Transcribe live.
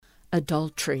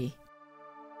Adultery.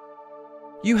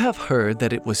 You have heard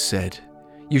that it was said,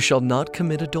 "You shall not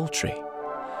commit adultery."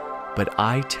 But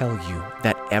I tell you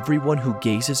that everyone who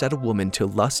gazes at a woman to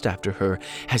lust after her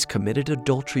has committed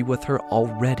adultery with her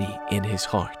already in his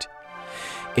heart.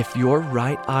 If your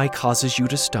right eye causes you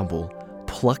to stumble,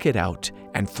 pluck it out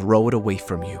and throw it away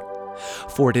from you.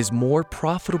 For it is more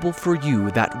profitable for you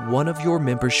that one of your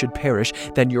members should perish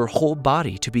than your whole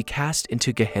body to be cast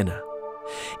into Gehenna.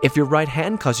 If your right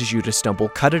hand causes you to stumble,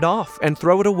 cut it off and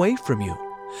throw it away from you.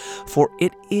 For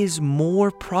it is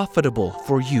more profitable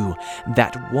for you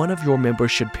that one of your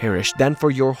members should perish than for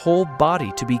your whole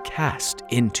body to be cast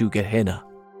into Gehenna.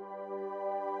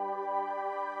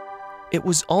 It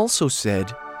was also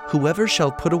said, "Whoever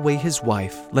shall put away his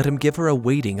wife, let him give her a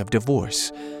weighting of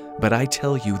divorce." But I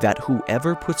tell you that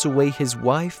whoever puts away his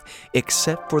wife,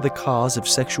 except for the cause of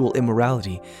sexual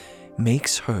immorality,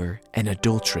 makes her an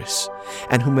adulteress,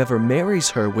 and whomever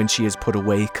marries her when she is put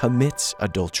away commits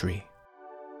adultery.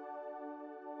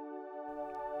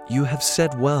 You have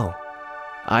said well,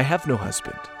 "I have no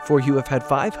husband," for you have had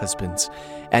 5 husbands,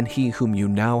 and he whom you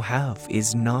now have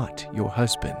is not your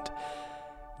husband.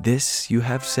 This you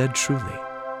have said truly.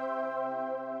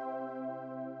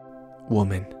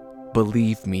 Woman,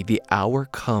 believe me, the hour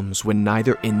comes when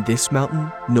neither in this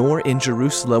mountain nor in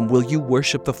Jerusalem will you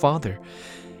worship the Father.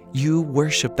 You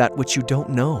worship that which you don't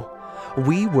know.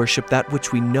 We worship that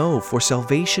which we know, for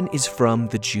salvation is from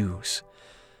the Jews.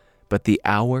 But the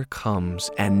hour comes,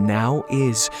 and now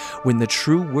is, when the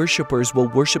true worshipers will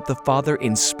worship the Father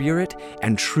in spirit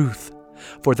and truth,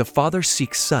 for the Father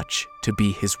seeks such to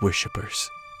be his worshipers.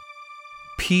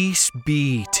 Peace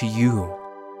be to you.